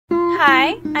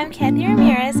Hi, I'm Kathy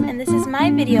Ramirez, and this is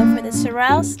my video for the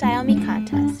Sorel Style Me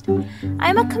contest.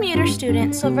 I'm a commuter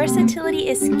student, so versatility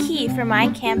is key for my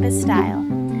campus style.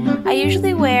 I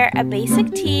usually wear a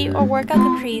basic tee or workout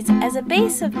capris as a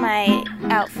base of my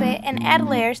outfit and add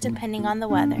layers depending on the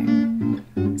weather.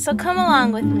 So come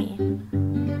along with me.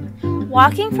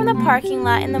 Walking from the parking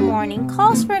lot in the morning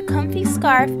calls for a comfy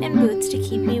scarf and boots to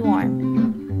keep me warm.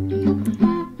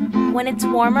 When it's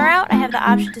warmer out, I have the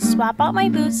option to swap out my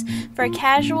boots for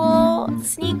casual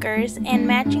sneakers and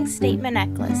matching statement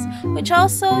necklace, which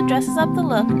also dresses up the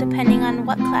look depending on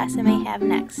what class I may have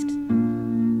next.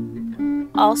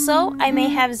 Also, I may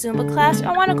have Zumba class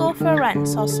or want to go for a run,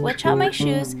 so I'll switch out my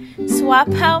shoes, swap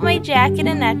out my jacket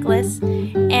and necklace,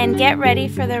 and get ready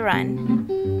for the run.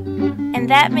 And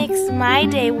that makes my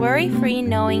day worry-free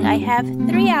knowing I have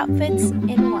 3 outfits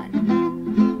in one.